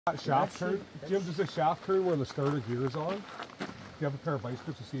That shaft turn, Jim, does the shaft turn when the starter gear is on? Do you have a pair of vice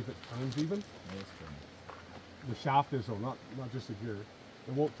grips to see if it turns even? The shaft is though, not just the gear.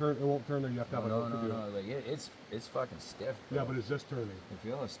 It won't turn. It won't turn there. You have to have no. Like it's fucking stiff. Bro. Yeah, but it's just turning. You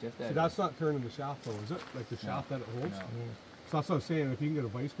feel how stiff that See, that's not turning the shaft though, is it? Like the shaft that it holds. No. So that's what I'm saying. If you can get a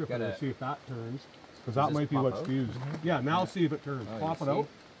vice grip and see if that turns, because that might be what's fused. Yeah. Now see if it turns. Oh, Pop it out.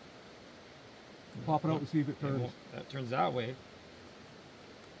 Pop it out and see if it turns. That turns that way.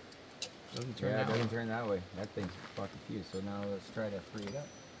 Doesn't turn that way. Doesn't turn that way. That thing's fucking fused. So now let's try to free it up.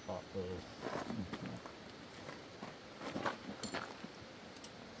 Pop those.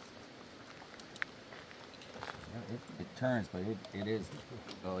 It turns, but it is.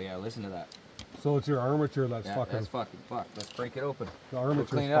 Oh yeah, listen to that. So it's your armature that's fucking. That's fucking fucked. Let's break it open. The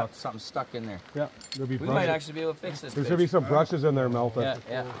armature's clean it up. Something's stuck in there. Yeah, there'll be. We might actually be able to fix this. There's gonna be some brushes in there melted.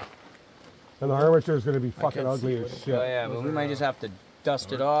 Yeah. And the armature is gonna be fucking ugly as shit. Oh yeah, but we might just have to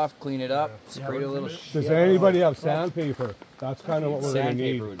dust it off, clean it up, spray it a little. Does anybody have sandpaper? That's kind of what we're gonna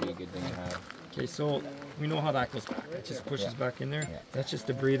need. Sandpaper would be a good thing to have. Okay, so we know how that goes back. It just pushes back in there. Yeah. That's just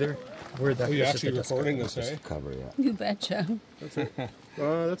the breather. Where that? Are you actually recording this, eh? Cover, yeah. You betcha. That's it.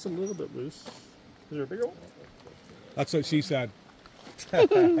 That's a little bit loose. Is there a bigger one? That's what she said.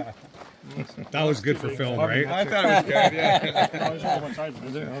 That was good for film, right? I thought it was good, yeah. There's only one side,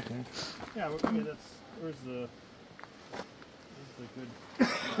 is there? Okay. Yeah, okay, that's, where's the good...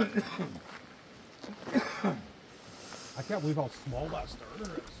 I can't believe how small that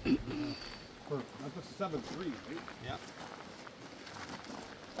starter is. That's a 7.3, right? Yeah.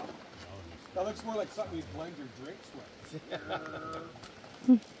 That looks more like something you blend your drinks with.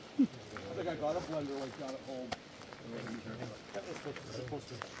 I think I got a blender like that at home.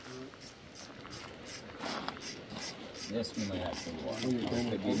 This we might have to watch.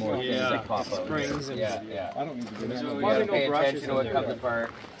 Could be more things that pop out. Springs and yeah. I don't need to do that. So we gotta pay attention to what comes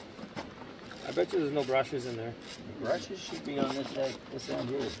apart. I bet you there's no brushes in there. Brushes should be on this side. This end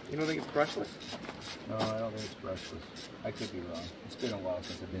here. You don't think it's brushless? No, I don't think it's brushless. I could be wrong. It's been a while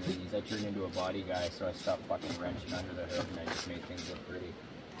since I've been in these. I turned into a body guy, so I stopped fucking wrenching under the hood and I just made things look pretty.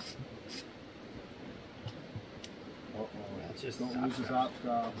 That's just Don't lose his op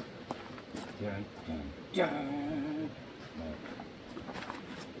job.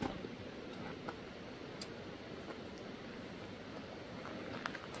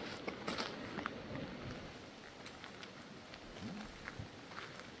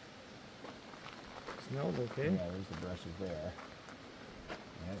 Smells okay. Yeah, there's the brushes there.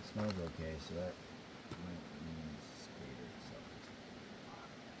 Yeah, it smells okay, so that might mean it's sprayed itself.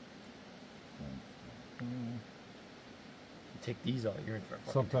 Take these out. You're in for a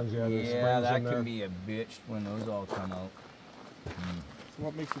fucking... Sometimes, yeah, there's Yeah, springs that in there. can be a bitch when those all come out. So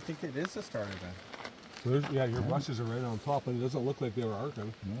what makes you think it is a starter then? So there's, yeah, your brushes are right on top, and it doesn't look like they were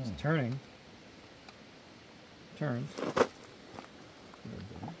arcing. It's turning. Turns.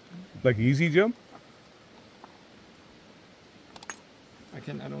 Like easy, Jim?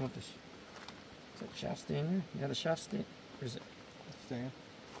 I don't know if this... Is that shaft stay in there? Yeah, the shaft stay... Or is it... Staying.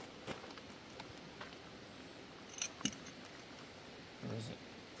 Or is it...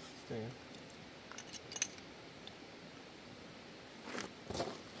 Staying.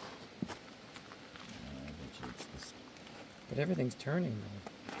 But everything's turning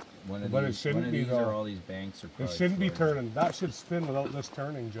though. One of But it these, shouldn't one of be, these though. or all these banks are It probably shouldn't be floating. turning. That should spin without this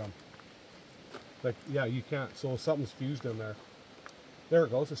turning, Jim. Like, yeah, you can't. So something's fused in there. There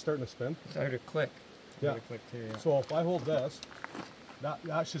it goes. It's starting to spin. I heard it click. Yeah. I heard it click too, yeah. So if I hold this,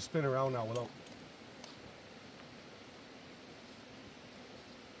 that should spin around now without.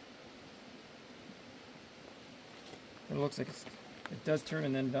 It looks like it does turn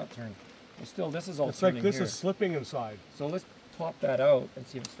and then not turn. Well, still, this is all It's turning like this here. is slipping inside. So let's pop that out and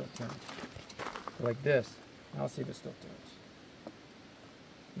see if it still turns. Like this. Now see if it still turns.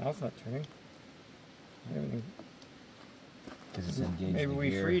 Now it's not turning. Everything. Because it's engaged Maybe in we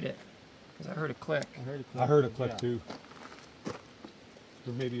gear. freed it. Because I heard it click. I heard it click too.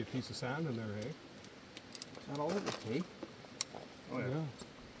 There may be a piece of sand in there, hey? Is that all it would take? Oh yeah.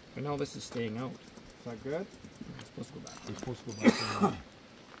 But now this is staying out. Is that good? It's supposed to go back. It's supposed to go back in.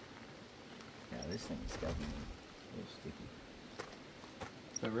 Yeah, this thing is definitely a little sticky.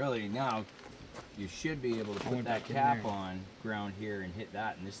 But really, now you should be able to put that cap on ground here and hit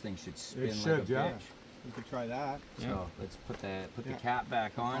that, and this thing should spin It like should, a yeah. bitch. You could try that. So let's put the Yeah. cap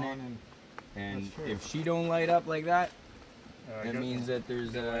back on it, and That's true. if she don't light up like that, I that got means that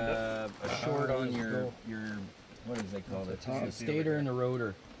there's a short on your what is it called? It's the stator and the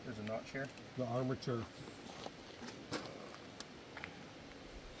rotor. There's a notch here. The armature.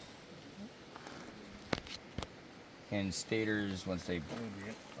 And stators, once they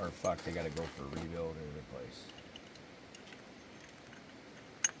are fucked, they gotta go for rebuild or replace.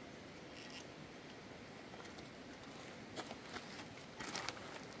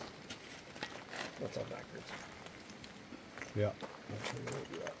 That's all backwards. Yeah.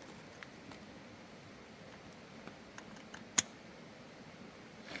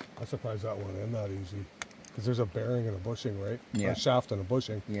 I'm surprised that went in that easy. Because there's a bearing and a bushing, right? Yeah. A shaft and a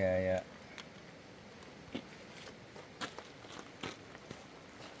bushing. Yeah, yeah.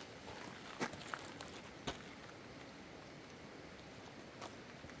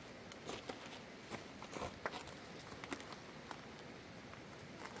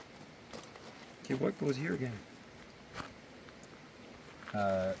 Okay, what goes here again?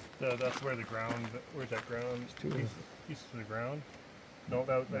 That's where the ground. Where's that ground? Two of them. Piece of the ground. No,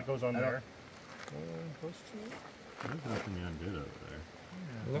 that goes on there. Close to it. There's nothing you undid over there.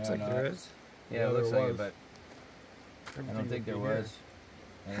 It looks Yeah, like no, there is. Yeah, it looks there like it, was. but I don't Everything think there would be here. was.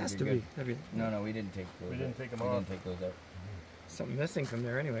 I think Has you're to good. be. That'd be No, no, we didn't take those. We didn't out. take 'em We off. didn't take those out. something missing from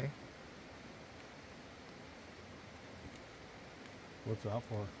there anyway. What's that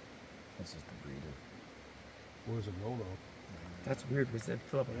for? That's just the breeder. Where's it go though? That's weird. Was that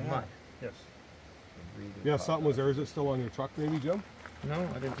fill up with mud? Yes. The breeder Yeah, popped something was out. there. Is it still on your truck maybe, Jim? No,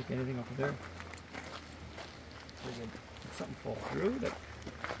 I didn't take anything off of there. Did something fall through? That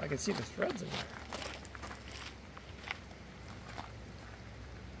I can see the threads in there.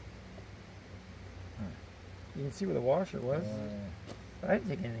 You can see where the washer was. I didn't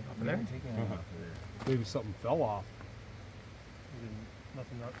take anything off of there. Maybe something fell off.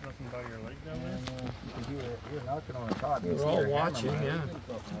 Nothing by your leg down there. You're knocking on the top. We were all watching, yeah.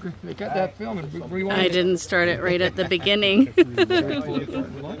 They got that film and rewind I it. didn't start it right at the beginning.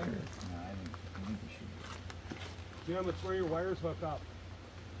 Jim, it's where your wires hook up.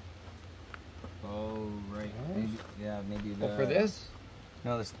 Oh, right. Maybe, yeah, maybe the. Oh, for this?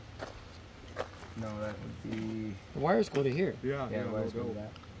 No, this. No, that would be. The wires go to here. Yeah, Yeah, yeah, where's go.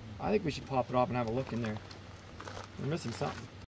 that? I think we should pop it off and have a look in there. We're missing something.